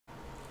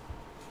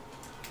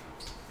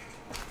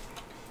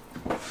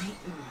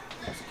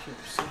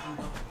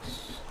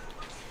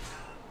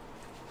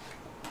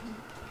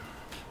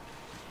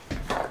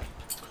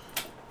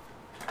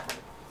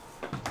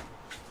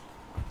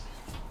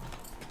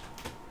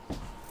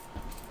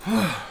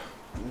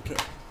Okay.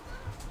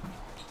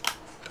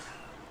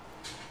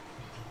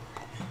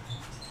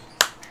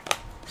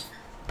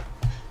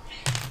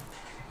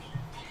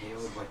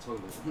 KO'd by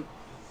toilet.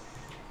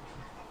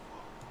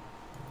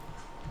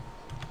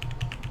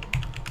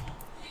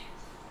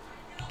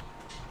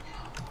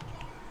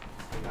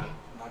 I got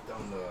knocked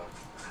down the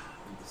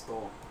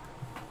stall.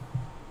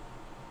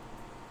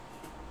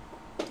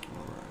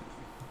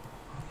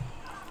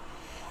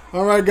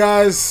 All right,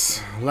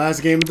 guys.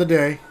 Last game of the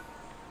day.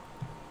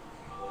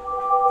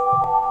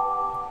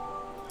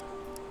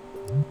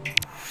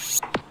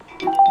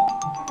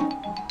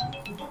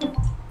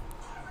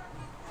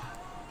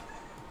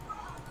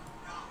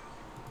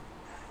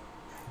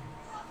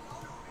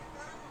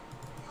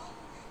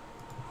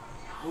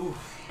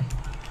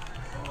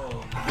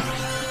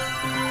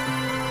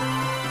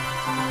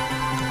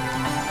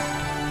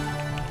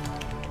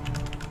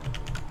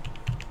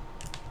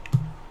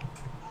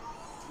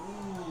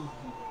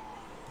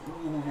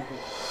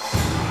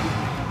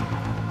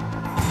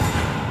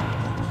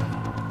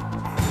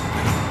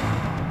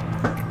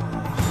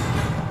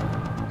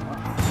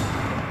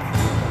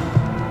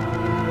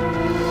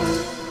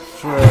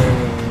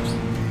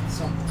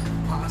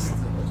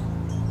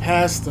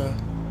 Pasta.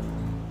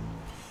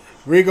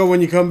 Rico, when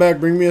you come back,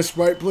 bring me a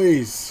Sprite,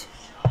 please.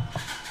 Let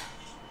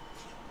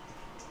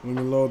me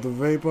load the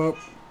vape up.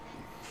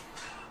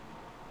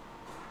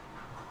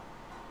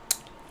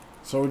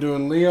 So we're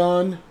doing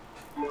Leon.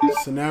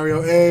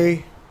 Scenario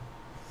A.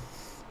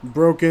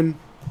 Broken.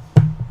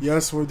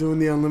 Yes, we're doing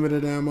the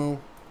unlimited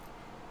ammo.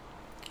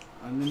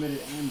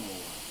 Unlimited ammo.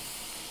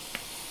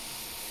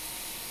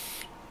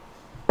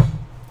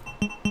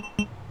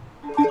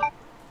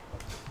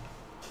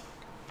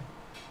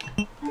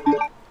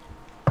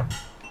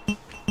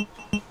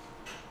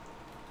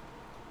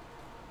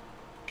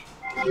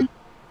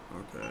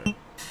 Okay.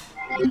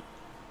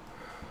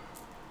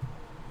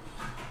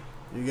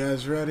 You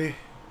guys ready?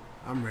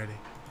 I'm ready.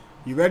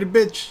 You ready,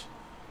 bitch?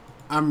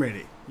 I'm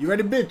ready. You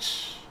ready,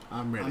 bitch?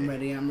 I'm ready. I'm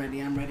ready, I'm ready,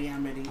 I'm ready,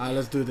 I'm ready. Alright,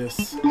 let's do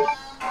this.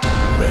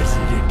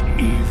 Resident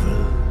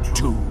Evil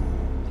 2.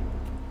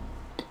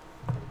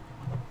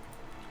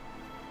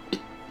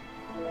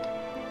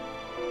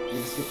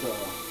 You just get the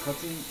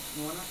cutscene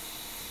you wanna?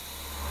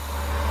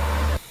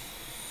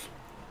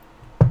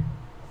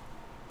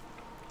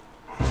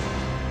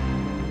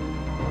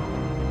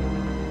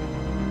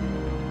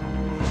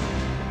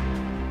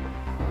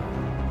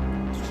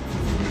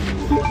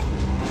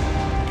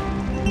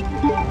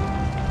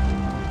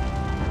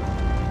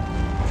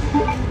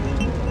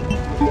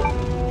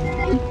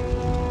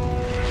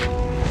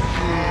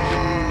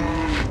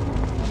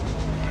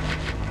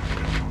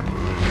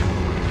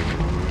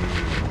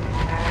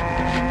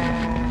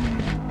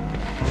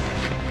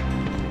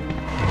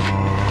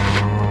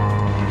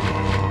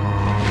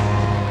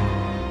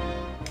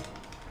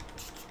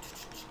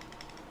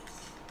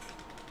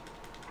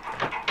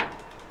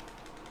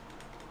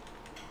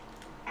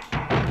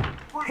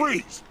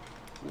 Freeze!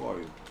 Who are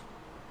you?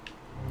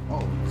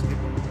 Oh, skip.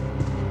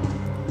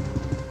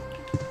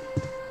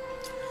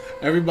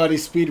 Everybody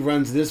speed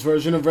runs this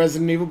version of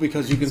Resident Evil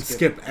because you can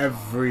skip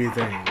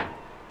everything.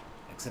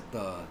 Except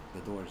the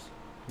doors.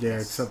 Yeah,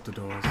 except the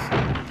doors.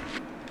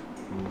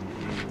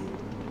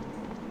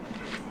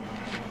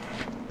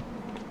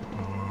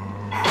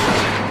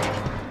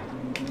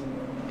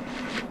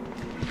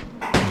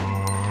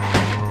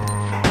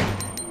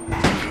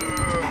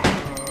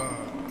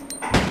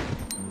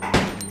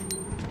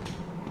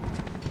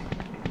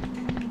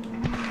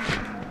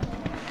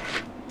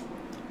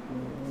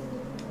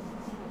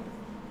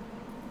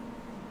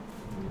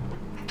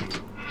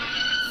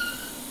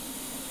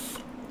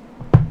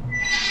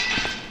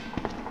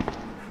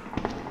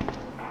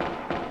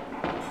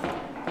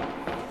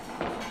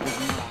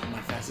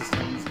 My fastest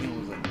time in this game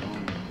was like 1:30.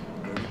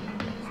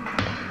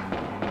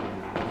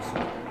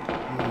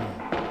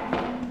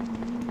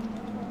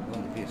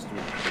 On the PS3.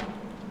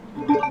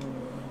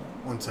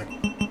 1 second.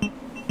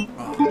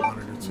 Oh,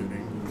 monitor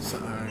tuning.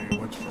 Sorry,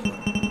 what you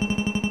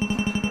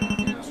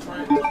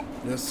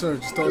Yes, sir.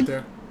 Just start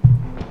there.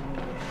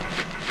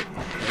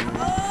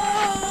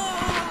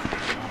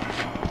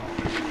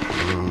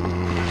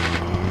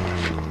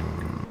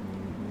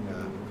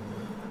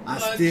 I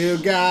still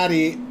got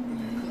it.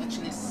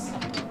 Clutchness.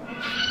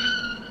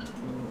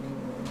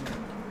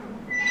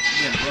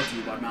 Yeah, brought to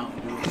you by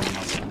Mountain Dew.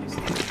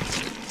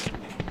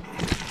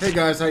 Hey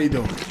guys, how you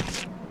doing?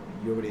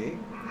 You already ate?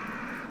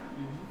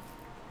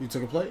 You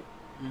took a plate?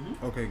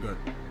 Mm-hmm. Okay, good.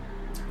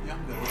 Yeah,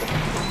 I'm good.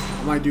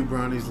 I might do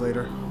brownies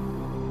later.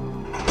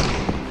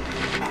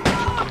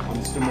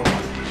 I'm still more.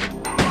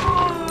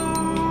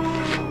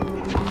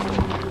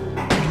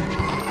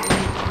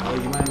 Oh,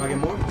 you mind if I get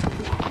more?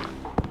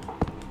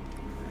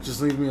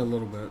 Just leave me a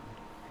little bit.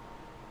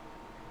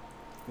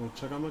 Well,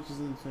 check how much is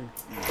in the thing.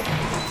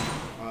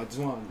 I just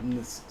want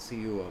to see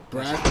you,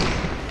 Brad? That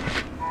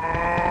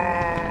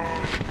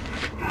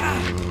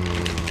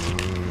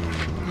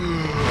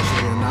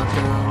should be a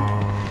knockdown.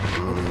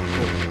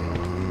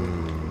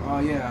 Oh,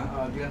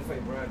 yeah. You gotta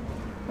fight Brad.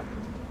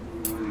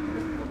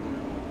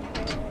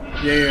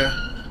 Yeah, yeah.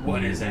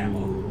 What is ammo?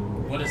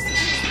 What is this?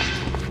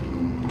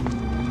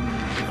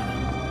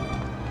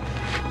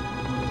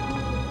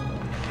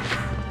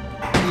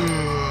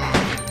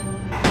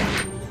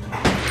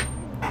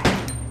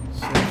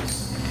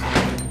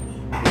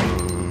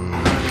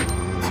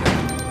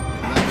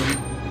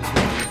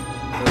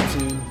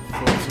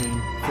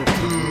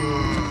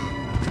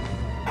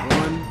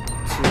 One,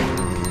 two,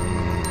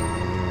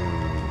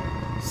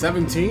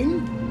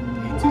 17?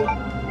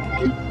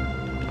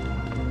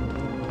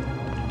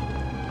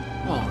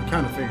 Oh, I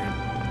kind of figured.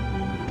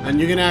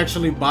 And you can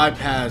actually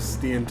bypass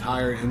the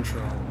entire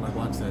intro. Like,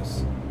 watch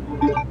this.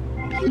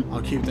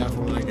 I'll keep that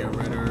for when I get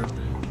red herb.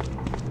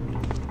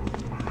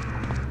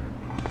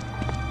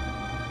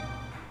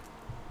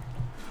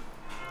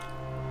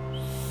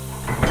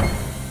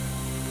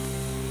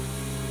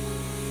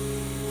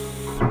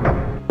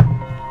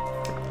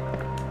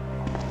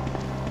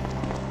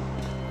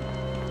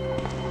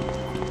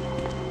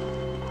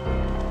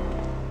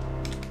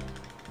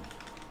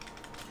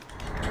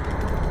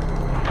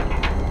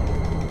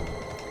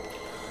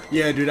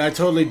 Yeah, dude, I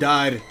totally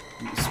died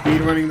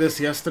speedrunning this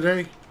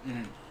yesterday.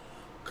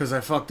 Because I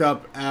fucked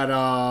up at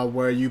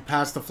where you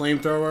passed the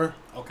flamethrower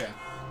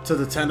to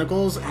the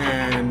tentacles,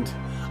 and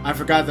I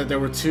forgot that there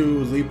were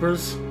 2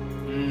 leapers.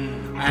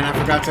 And I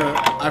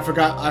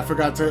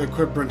forgot to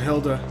equip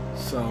Brunhilde,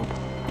 so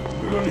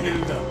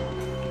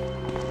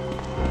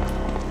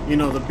you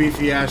know, the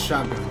beefy ass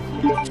shotgun.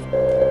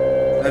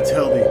 That's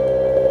Hildy.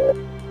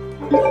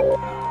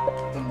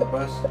 From the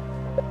bus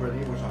where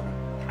they were talking.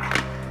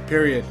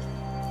 Period.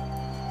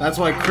 That's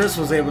why Chris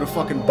was able to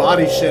fucking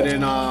body shit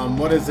in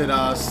what is it,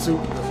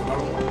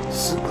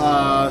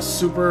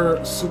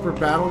 super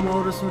battle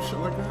mode or some shit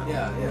like that.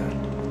 Yeah, yeah.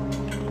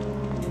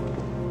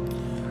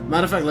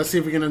 Matter of fact, let's see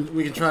if we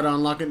can try to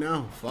unlock it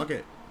now. Fuck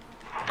it.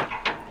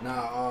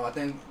 Nah, I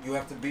think you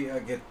have to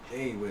get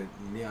A with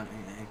Leon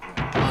and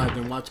Anchor. Alright,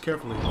 then watch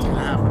carefully. It's gonna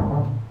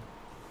happen.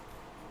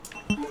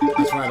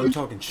 That's right, I'm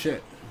talking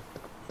shit.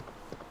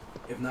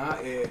 If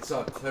not, it's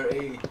Claire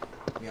A,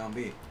 Leon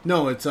B.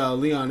 No, it's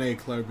Leon A,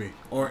 Claire B.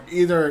 Or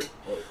either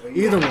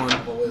one.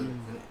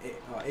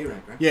 A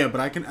rank, right? Yeah,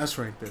 but I can S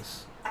rank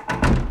this.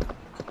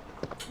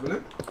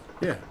 Really?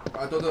 Yeah.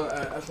 I thought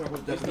the S rank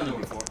was definitely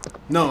before.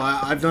 No,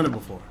 I've done it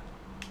before.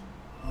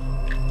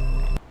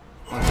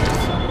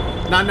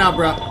 Not now,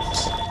 bruh.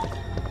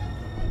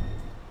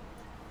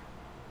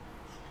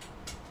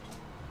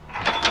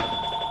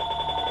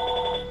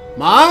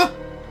 Ma?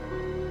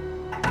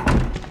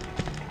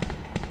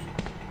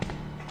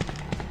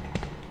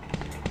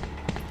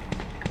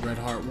 Red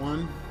Heart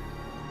 1.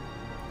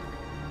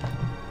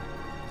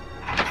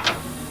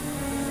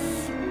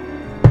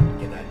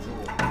 Get that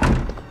jewel.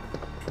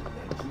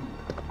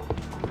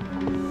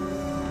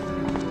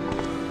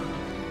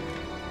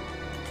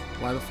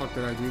 Why the fuck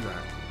did I do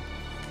that?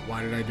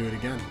 Why did I do it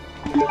again?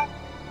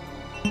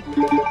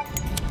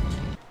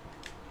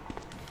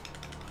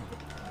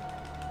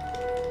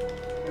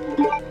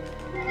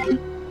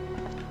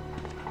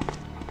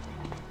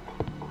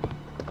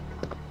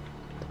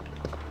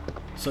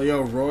 So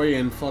yo, Roy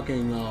in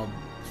fucking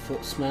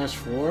Smash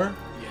 4?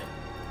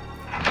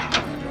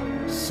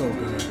 Yeah. So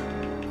good.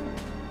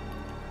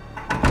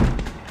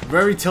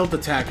 Very tilt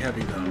attack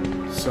heavy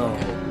though. So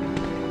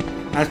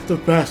that's the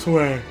best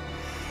way.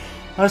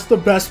 That's the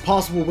best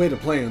possible way to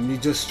play him. You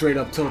just straight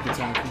up tilt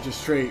attack. You just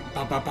straight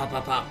pop pop pop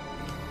pop pop.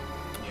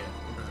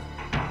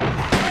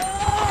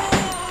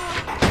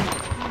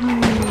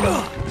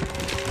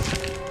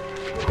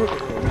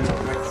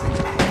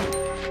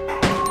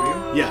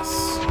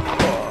 Yes.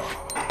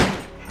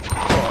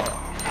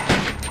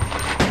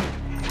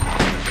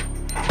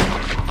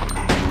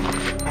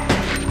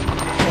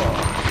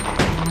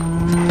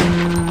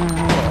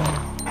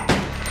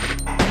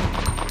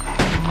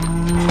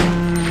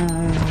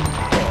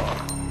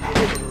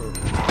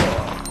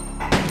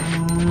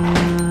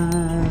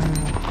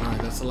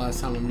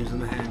 Time I'm using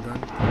the handgun.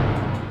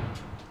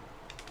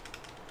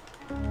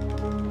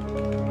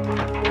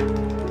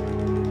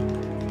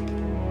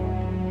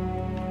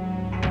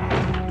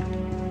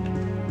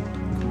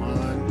 Come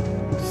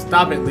on.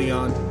 Stop it,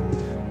 Leon.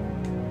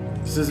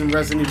 This isn't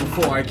Resident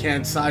Evil 4. I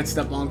can't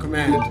sidestep on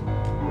command.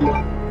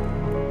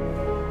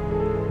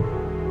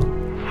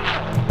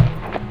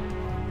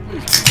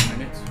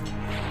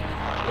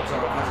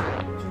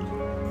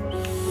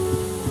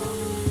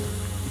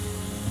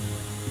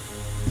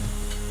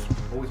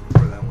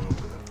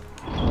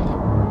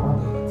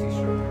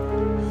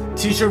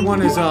 T-shirt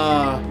one is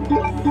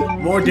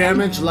more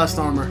damage, less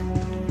armor.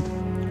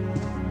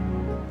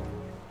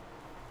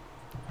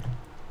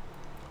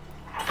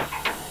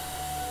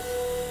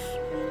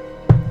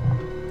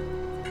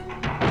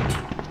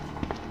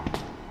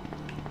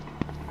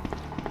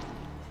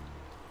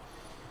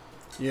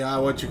 Yeah,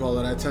 what you call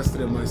it? I tested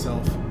it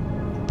myself.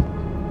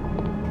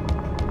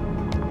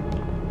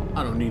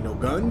 I don't need no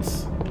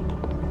guns.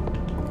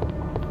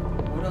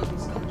 What else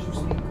is that you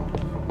sneak?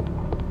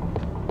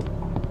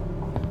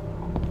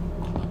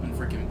 I've been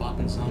freaking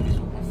bopping zombies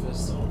with my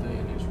fists all day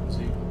in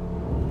H1Z.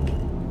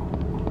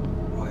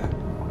 Oh yeah,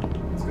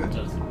 it's good.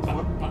 Just fun.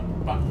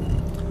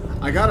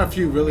 I got a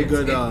few really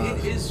good.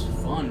 It is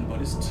fun,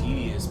 but it's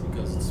tedious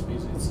because it's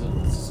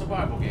a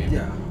survival game.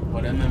 Yeah.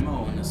 But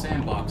MMO in the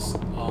sandbox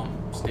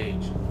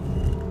stage.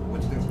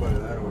 What do you think about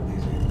that or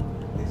Daisy?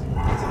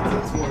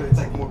 It's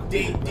like more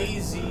complete.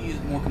 Daisy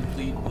is more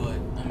complete, but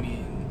I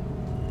mean,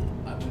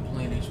 I've been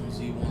playing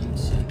H1Z1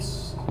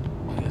 since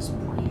I guess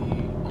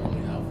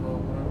pre-early alpha or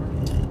whatever,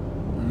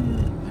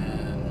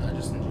 and I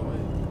just enjoy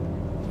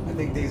it. I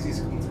think Daisy's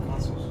coming to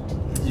consoles.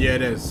 Yeah,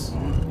 it is.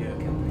 Yeah.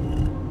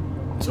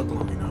 Took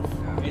long enough.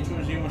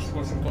 H1Z1 was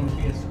supposed to come to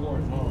PS4 as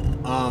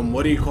well.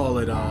 What do you call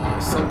it?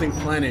 Something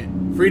Planet,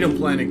 Freedom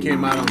Planet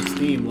came out on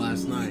Steam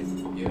last night.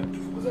 Yeah.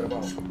 What's that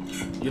about?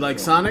 You like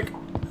Sonic?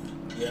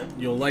 Yeah.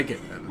 You'll like it.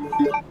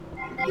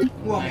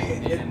 Well,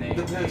 it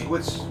depends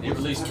which. They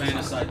released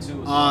Fantasy 2 as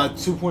well.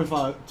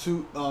 2.5,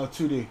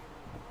 2D.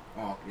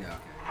 Oh, yeah,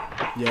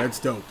 okay. Yeah, it's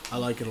dope. I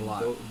like it a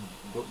lot.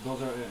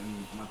 Those are,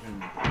 in my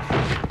opinion.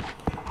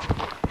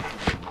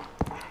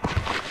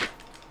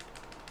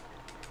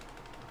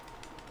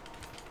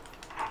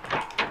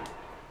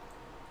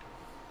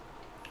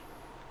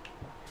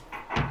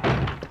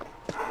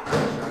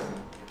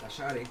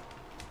 Shotty.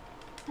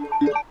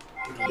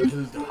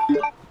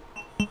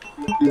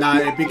 Nah,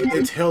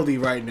 it's Hildy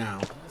right now.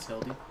 That's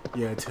healthy.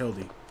 Yeah, it's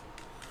Hildy.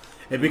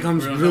 It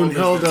becomes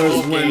Brunhilde's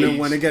Brunhilde's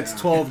when it gets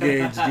 12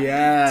 gauge.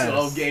 Yes.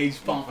 12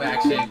 gauge pump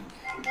action.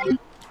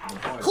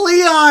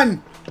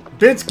 Cleon!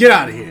 Bitch, get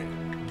out of here.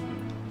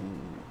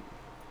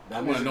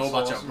 I want to know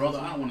about your brother.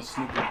 I don't want to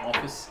snoop in the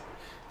office.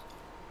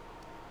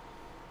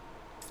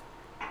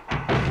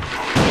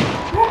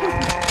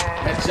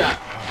 Headshot.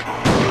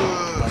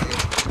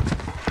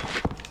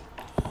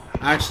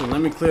 Actually, let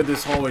me clear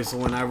this hallway so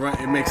when I run,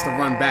 it makes the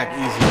run back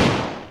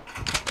easier.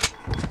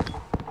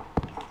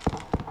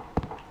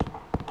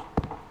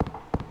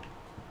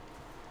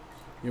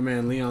 Your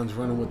man Leon's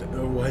running with the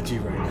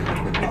wedgie right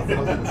now. I was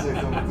going to say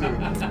something too.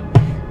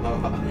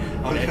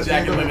 That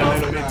jacket look a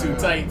little bit too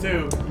tight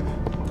too.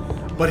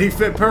 But he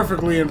fit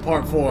perfectly in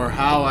part 4.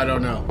 How? I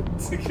don't know.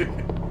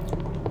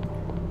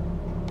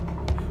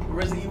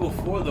 Resident Evil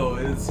 4 though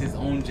is his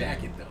own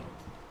jacket though.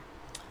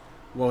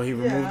 Well, he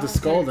removed the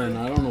skull then.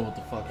 I don't know what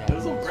the fuck It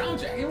was happened. a brown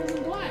jacket. It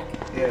wasn't black.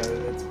 Yeah,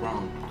 it's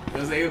brown.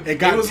 It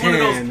got was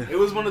tan. It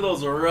was one of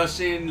those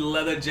Russian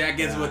leather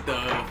jackets with the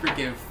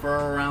freaking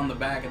fur around the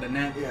back of the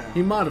neck. Yeah.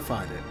 He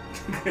modified it.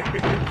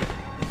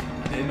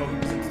 I didn't know he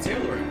was into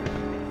tailoring.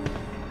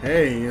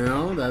 Hey, you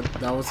know,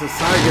 that was his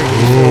side gig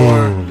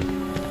before.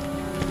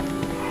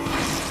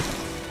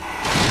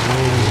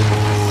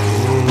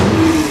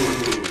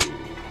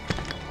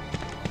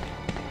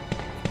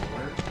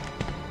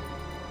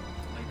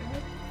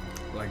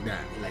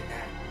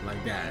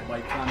 Like that.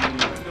 Like climbing in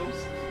the windows.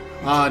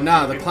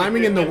 Nah, the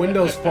climbing in the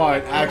windows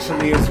part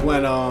actually is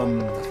when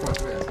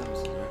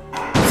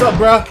What's up,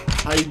 bruh?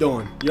 How you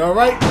doing? You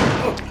alright?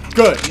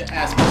 Good. Your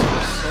ass is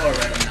sore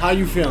right now. How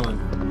you feeling?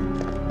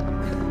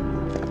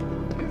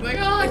 He's like,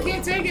 oh, I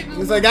can't take it.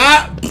 He's like,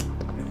 ah!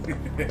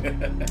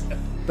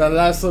 That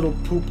last little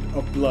poop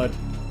of blood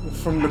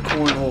from the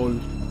cornhole.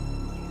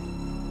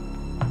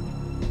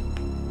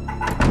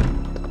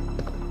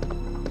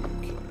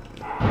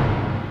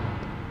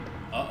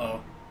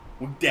 Uh-oh.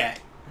 With that.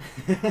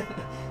 It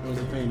was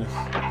a penis.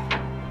 I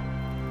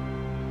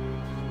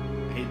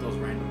hate those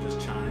random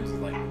just chimes,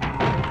 like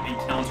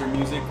encounter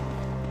music.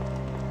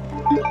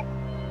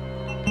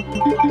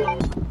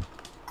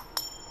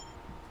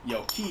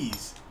 Yo,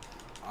 keys.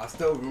 I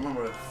still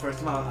remember the first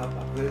time I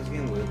played this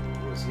game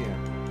was here.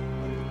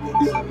 Like,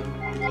 87.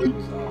 It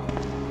was,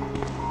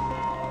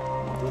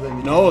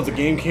 No, the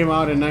game came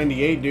out in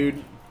 '98,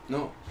 dude.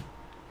 No.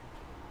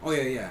 Oh,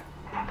 yeah.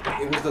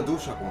 It was the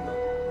DualShock one, though.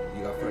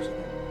 You got first, I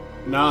think.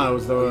 Nah, it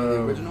was the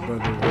original? The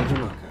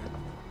original. Okay.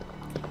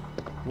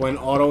 When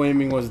auto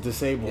aiming was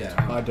disabled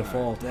by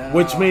default, Yeah,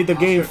 which made the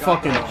game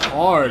forgot fucking that.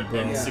 hard, bro.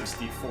 And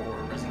 64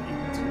 Resident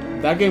Evil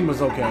 2. That game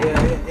was okay.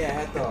 Yeah, it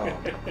had the,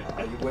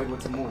 you were able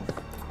to move.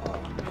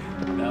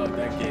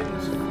 That game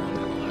was fun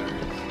and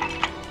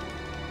hilarious.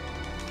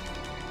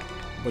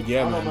 But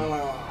yeah, man. I'm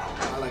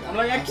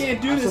like, I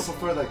can't do this. I still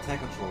prefer like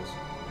tank controls.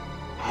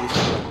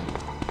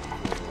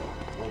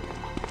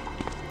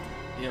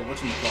 Yeah,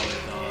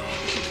 whatchamacallit, the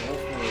control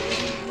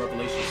for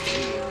Revelations 2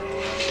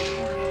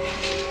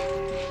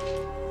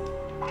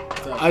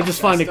 or I just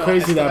find it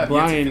crazy that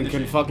Brian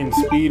can fucking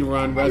speed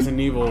run Resident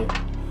Evil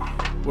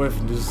with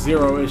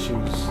 0 issues. Yeah,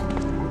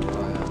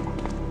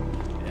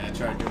 I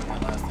tried doing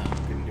that last time. I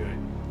couldn't do it.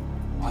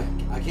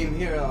 I came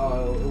here, it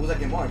was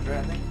like in March, right,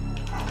 I think?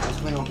 I was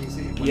playing on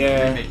PC. When Yeah.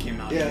 the remake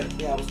came out. Yeah,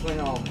 I was playing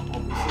on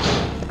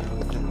PC. And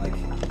within like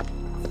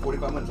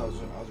 45 minutes, I was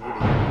already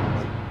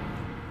like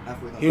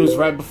halfway done. He was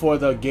right before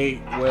the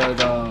gate where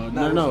the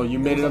no, you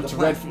made it up to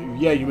Red.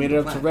 Yeah, you made it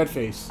up to Red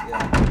Face.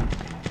 Yeah.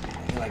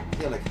 And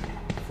like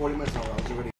 40 minutes, I was already.